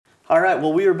All right,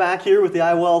 well, we are back here with the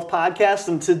iWealth podcast,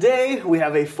 and today we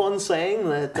have a fun saying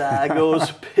that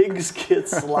goes, pigs get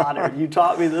slaughtered. You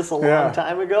taught me this a long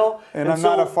time ago. And I'm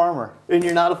not a farmer. And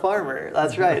you're not a farmer,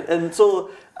 that's right. And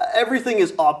so everything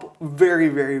is up very,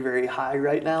 very, very high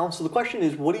right now. So the question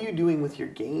is, what are you doing with your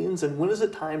gains, and when is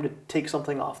it time to take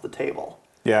something off the table?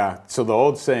 Yeah, so the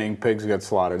old saying, pigs get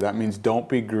slaughtered, that means don't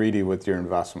be greedy with your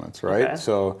investments, right? Okay.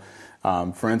 So,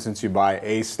 for instance, you buy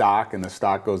a stock and the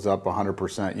stock goes up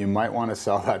 100%, you might want to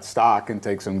sell that stock and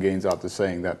take some gains out the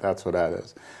saying. That's what that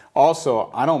is.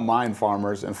 Also, I don't mind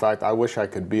farmers. In fact, I wish I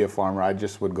could be a farmer. I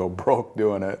just would go broke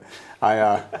doing it.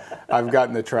 I've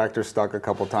gotten the tractor stuck a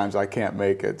couple times. I can't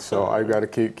make it, so I've got to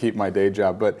keep my day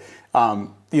job. But,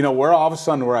 we're all of a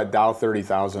sudden we're at Dow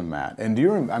 30,000, Matt. And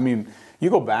you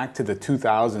go back to the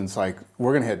 2000s, like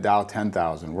we're going to hit Dow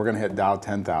 10,000, we're going to hit Dow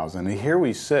 10,000. And here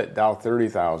we sit, Dow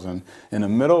 30,000, in the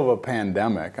middle of a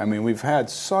pandemic. I mean, we've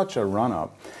had such a run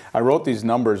up. I wrote these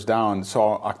numbers down. So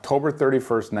October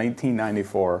 31st,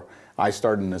 1994, I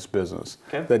started in this business.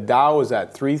 Okay. The Dow was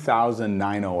at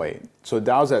 3,908. So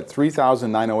Dow's at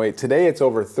 3,908. Today it's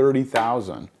over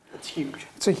 30,000. It's huge.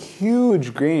 It's a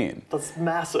huge gain. That's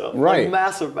massive. Right. Like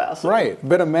massive. Right.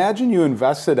 But imagine you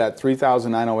invested at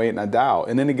 3,908 in a Dow,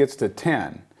 and then it gets to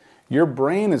 10. Your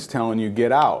brain is telling you,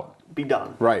 get out. Be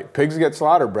done. Right. Pigs get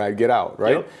slaughtered, Brad, get out,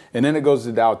 right? Yep. And then it goes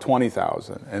to Dow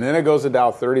 20,000. And then it goes to Dow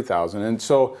 30,000. And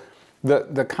so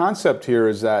the concept here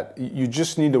is that you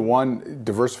just need to,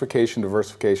 diversification.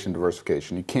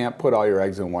 You can't put all your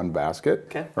eggs in one basket,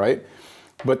 okay, right?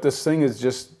 But this thing is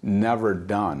just never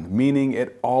done, meaning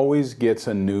it always gets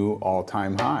a new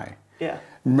all-time high. Yeah.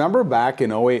 Remember back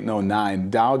in 08 and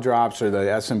 09, Dow drops, or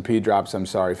the S&P drops, like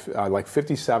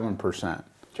 57%.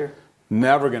 Sure.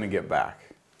 Never going to get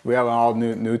back. We have an all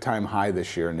new time high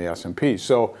this year in the S&P.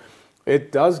 So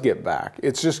it does get back.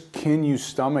 It's just, can you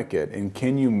stomach it, and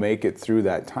can you make it through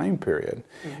that time period?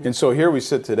 Mm-hmm. And so here we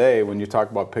sit today, when you talk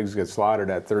about pigs get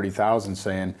slaughtered at 30,000,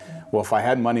 saying, well, if I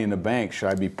had money in the bank, should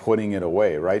I be putting it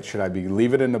away, right? Should I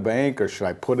leave it in the bank, or should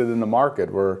I put it in the market?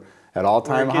 We're at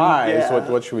all-time highs. Yeah.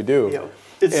 What should we do?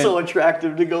 It's so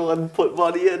attractive to go and put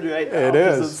money in right now. It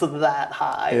is. It's that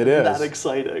high. It is. That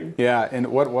exciting. Yeah, and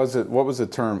what was it? What was the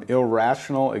term?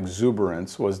 Irrational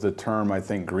exuberance was the term I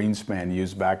think Greenspan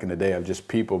used back in the day, of just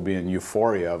people being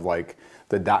euphoria of like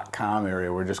the .com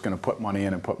area. We're just going to put money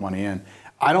in and put money in.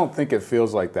 I don't think it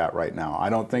feels like that right now. I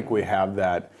don't think we have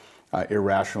that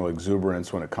irrational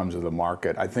exuberance when it comes to the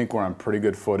market. I think we're on pretty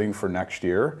good footing for next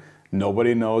year.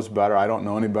 Nobody knows better. I don't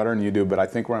know any better than you do, but I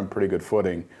think we're on pretty good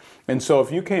footing. And so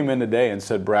if you came in today and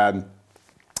said, Brad,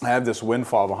 I have this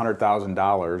windfall of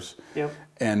 $100,000, yep,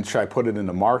 and should I put it in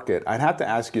the market? I'd have to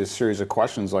ask you a series of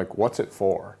questions like, what's it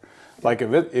for? Like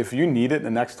if you need it in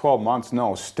the next 12 months,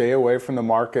 no, stay away from the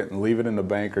market and leave it in the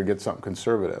bank or get something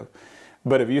conservative.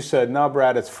 But if you said, no,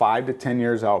 Brad, it's 5 to 10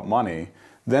 years out money,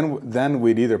 then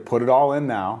we'd either put it all in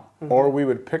now, mm-hmm, or we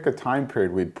would pick a time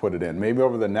period we'd put it in. Maybe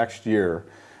over the next year,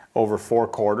 over 4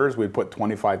 quarters, we'd put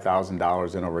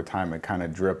 $25,000 in over time and kind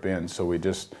of drip in, so we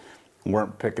just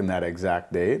weren't picking that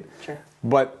exact date. Sure.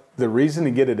 But the reason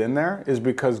to get it in there is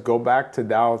because go back to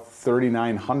Dow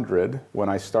 3,900 when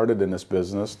I started in this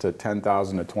business, to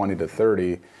 10,000 to 20 to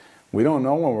 30. We don't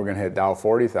know when we're going to hit Dow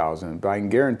 40,000, but I can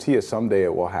guarantee you someday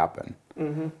it will happen.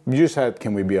 Mm-hmm. You just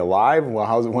can we be alive?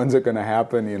 Well, when's it going to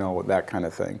happen? That kind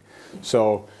of thing.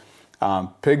 So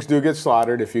pigs do get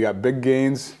slaughtered. If you got big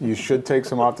gains, you should take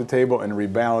some off the table and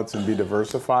rebalance and be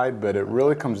diversified. But it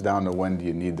really comes down to, when do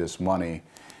you need this money?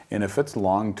 And if it's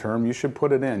long term, you should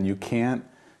put it in. You can't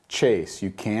chase.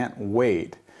 You can't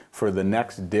wait for the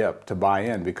next dip to buy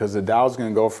in, because the Dow's going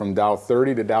to go from Dow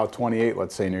 30 to Dow 28,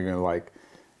 let's say, and you're going to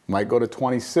might go to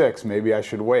 26. Maybe I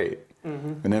should wait.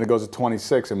 Mm-hmm. And then it goes to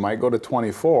 26. It might go to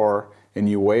 24. And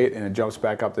you wait, and it jumps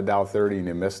back up to Dow 30, and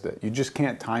you missed it. You just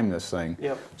can't time this thing.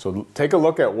 Yep. So take a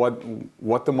look at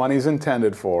what the money's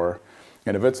intended for,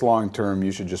 and if it's long term,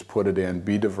 you should just put it in,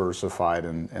 be diversified,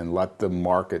 and let the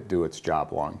market do its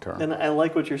job long term. And I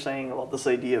like what you're saying about this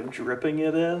idea of dripping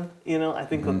it in. I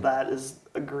think mm-hmm, that is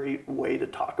a great way to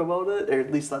talk about it, or at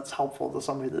least that's helpful to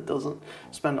somebody that doesn't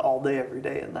spend all day every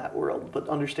day in that world. But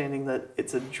understanding that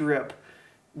it's a drip.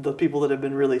 The people that have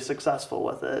been really successful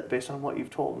with it, based on what you've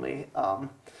told me,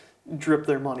 drip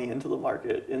their money into the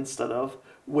market instead of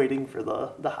waiting for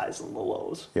the highs and the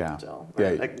lows. Yeah. So,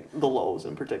 like the lows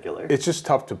in particular. It's just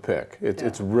tough to pick.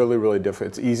 It's really, really difficult.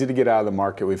 It's easy to get out of the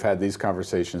market. We've had these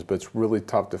conversations, but it's really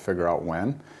tough to figure out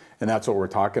when. And that's what we're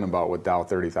talking about with Dow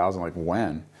 30,000. Like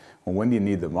when? Well, when do you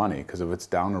need the money? Because if it's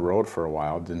down the road for a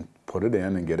while, then put it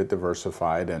in and get it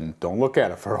diversified and don't look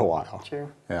at it for a while. Sure.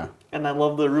 Yeah. And I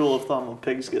love the rule of thumb of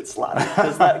pigs get slaughtered,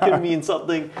 because that can mean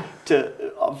something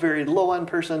to a very low end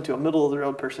person, to a middle of the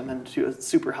road person, and to a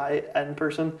super high end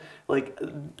person. Like,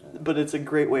 but it's a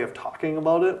great way of talking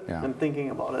about it and thinking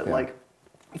about it. Yeah. Like,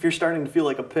 if you're starting to feel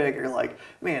like a pig, or like,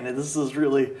 man, this is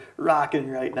really rocking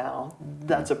right now,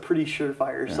 that's a pretty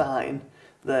surefire sign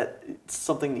that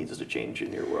something needs to change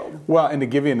in your world. Well, and to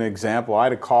give you an example, I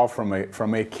had a call from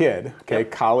a kid,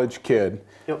 college kid,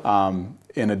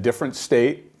 in a different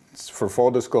state, for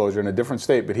full disclosure, in a different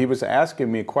state, but he was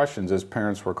asking me questions. His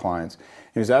parents were clients.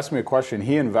 He was asking me a question.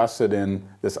 He invested in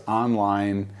this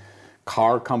online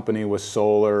car company with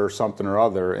solar or something or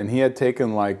other, and he had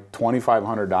taken like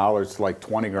 $2,500 to like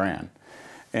 20 grand.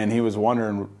 And he was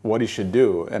wondering what he should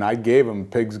do. And I gave him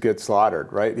Pigs Get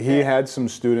Slaughtered, right? He had some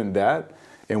student debt,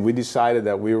 and we decided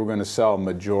that we were going to sell a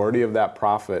majority of that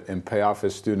profit and pay off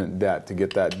his student debt to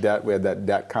get that debt. We had that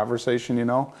debt conversation, you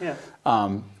know? Yeah.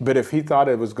 But if he thought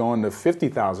it was going to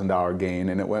 $50,000 gain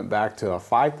and it went back to a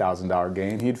 $5,000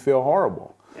 gain, he'd feel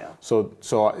horrible. Yeah.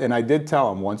 So, and I did tell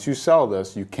him, once you sell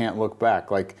this, you can't look back.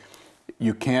 Like,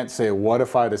 you can't say, what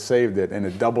if I'd have saved it and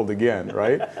it doubled again,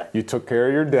 right? You took care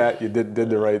of your debt, you did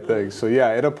the right thing. So yeah,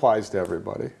 it applies to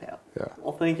everybody. Yeah. Yeah.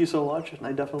 Well, thank you so much, and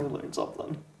I definitely learned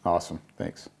something. Awesome,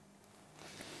 thanks.